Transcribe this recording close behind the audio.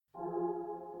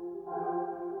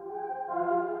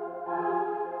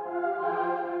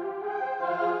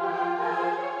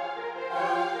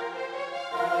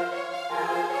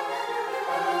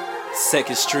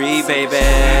Second Street, baby.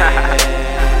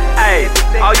 Hey,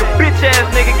 all you bitch ass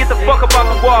niggas, get the fuck up off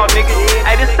the wall, nigga.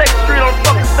 Hey, this Second Street on the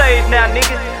fucking stage now,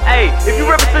 nigga. Hey, if you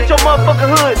represent your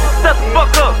motherfucking hood, shut the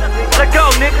fuck up. Let go,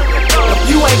 nigga. If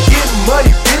you ain't getting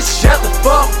money, bitch, shut the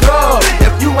fuck up.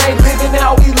 If you ain't living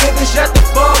how we living, shut the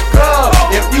fuck up.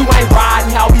 If you ain't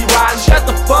riding how we riding, shut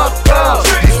the fuck up.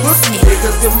 These pussy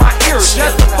niggas in my ear,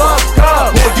 shut the fuck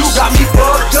up. Boy, you got me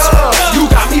fucked up. You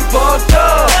got me fucked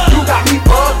up. You got me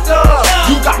fucked up.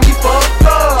 You got me fucked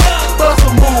up. Bust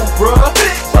a move, bruh.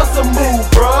 Bust a move,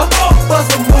 bruh.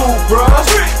 Bust a move, bruh.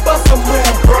 Bust a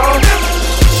move, bruh.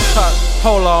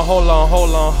 Hold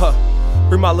on, huh.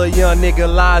 Bring my little young nigga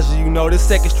Elijah, you know, this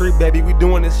Second Street, baby, we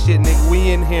doing this shit, nigga, we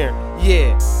in here.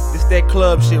 Yeah, this that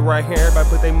club shit right here, everybody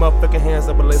put their motherfucking hands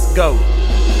up and let's go.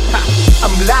 Ha. I'm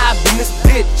live in this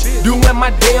bitch, doing my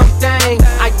damn thing.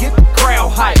 I get the crowd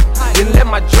hype, then let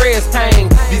my dreads hang.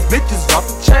 These bitches off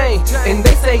the chain, and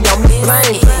they say I'm the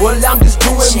flame. Well, I'm just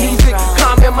doing music,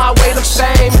 climbing my way to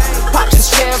fame. Popping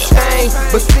champagne,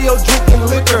 but still drinking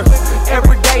liquor.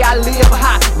 Every day I live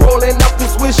high, rolling up the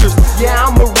swishers. Yeah,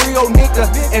 I'm a real nigga,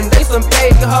 and they some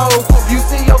fake hoes. You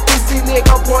see your pussy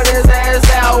nigga point his ass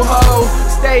out, ho.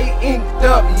 Stay inked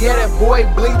up, yeah, that boy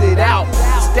bleeded out.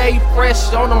 Stay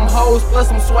fresh on them hoes, plus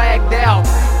I'm swagged out.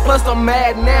 Plus I'm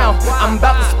mad now, I'm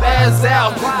about to spaz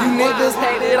out. You niggas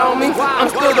hated on me, I'm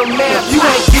still the man. If you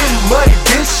ain't getting money,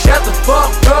 bitch, shut the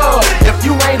fuck up. If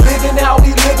you ain't living how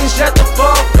we living, shut the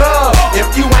fuck up.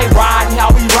 If you ain't riding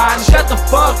how we riding, shut the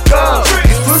fuck up.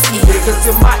 These pussy niggas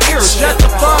in my ear, shut the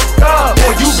fuck up.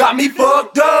 Boy, you got me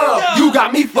fucked up. You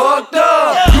got me fucked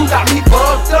up. You got me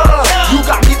fucked up. You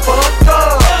got me fucked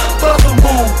up. Bust a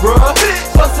move, bruh.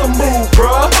 Bust a move,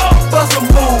 bruh. Bust a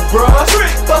move, bruh.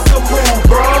 Bust a move,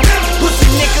 bruh. Pussy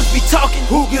niggas be talking,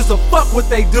 Who gives a fuck what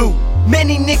they do?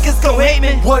 many niggas gon' hate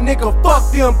me. One nigga,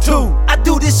 fuck them too. I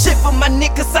do this shit for my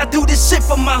niggas, I do this shit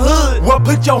for my hood. Well,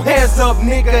 put your hands up,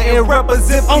 nigga, and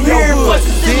represent for I'm your hearing hood.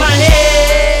 voices in my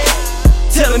head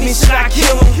telling me should I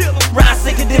kill him. Ride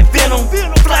sicker than venom.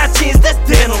 Fly chins, that's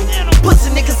denim. Pussy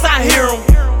niggas, I hear him.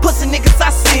 Pussy niggas, I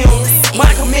see him.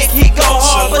 Michael Mick, he go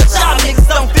hard, but y'all niggas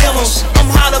don't feel him. I'm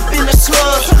hot up in the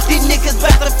club, these niggas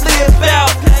bout to flip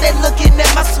out. They looking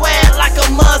at my swag like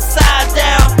I'm upside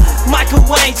down. Michael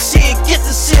ain't shit, get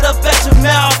the shit up at your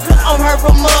mouth. I'm heard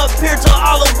from up here to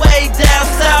all the way down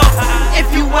south. If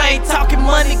you ain't talking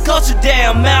money, go your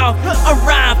damn mouth. I'm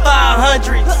riding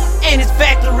 500 in his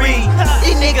factory.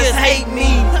 These niggas hate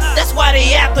me, that's why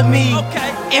they after me.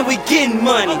 And we getting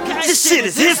money, this shit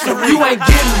is history. You ain't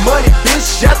getting money, bitch,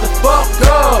 shut the fuck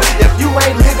up. If you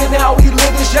ain't living how we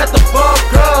living, shut the fuck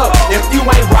up. If you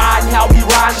ain't riding how we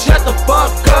riding, shut the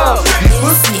fuck up. These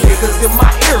pussy niggas in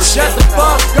my ear, shut the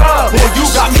fuck up. Boy, you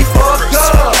got me fucked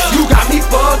up. You got me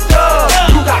fucked up.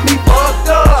 You got me fucked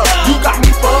up. You got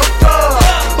me fucked up.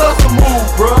 Bust a move,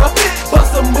 bruh.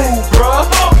 Bust a move, bruh.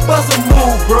 Bust a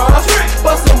move, bruh.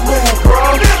 Bust a move,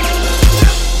 bruh.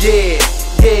 Yeah,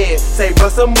 yeah, say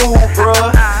bust a move,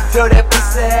 bruh. Tell that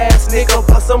pussy ass nigga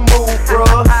bust a move,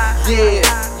 bruh. Yeah,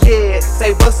 yeah,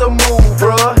 say bust a move,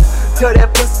 bruh. Tell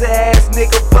that pussy ass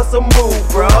nigga bust a move,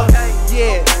 bruh.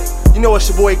 Yeah, you know it's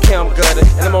your boy Kam Gutta,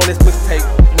 and I'm on this mixtape.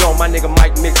 You know my nigga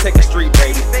Mike Mick, Second Street,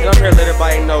 baby. And I'm here to let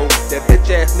everybody know that bitch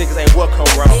ass niggas ain't welcome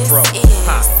where I'm from.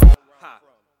 Ha.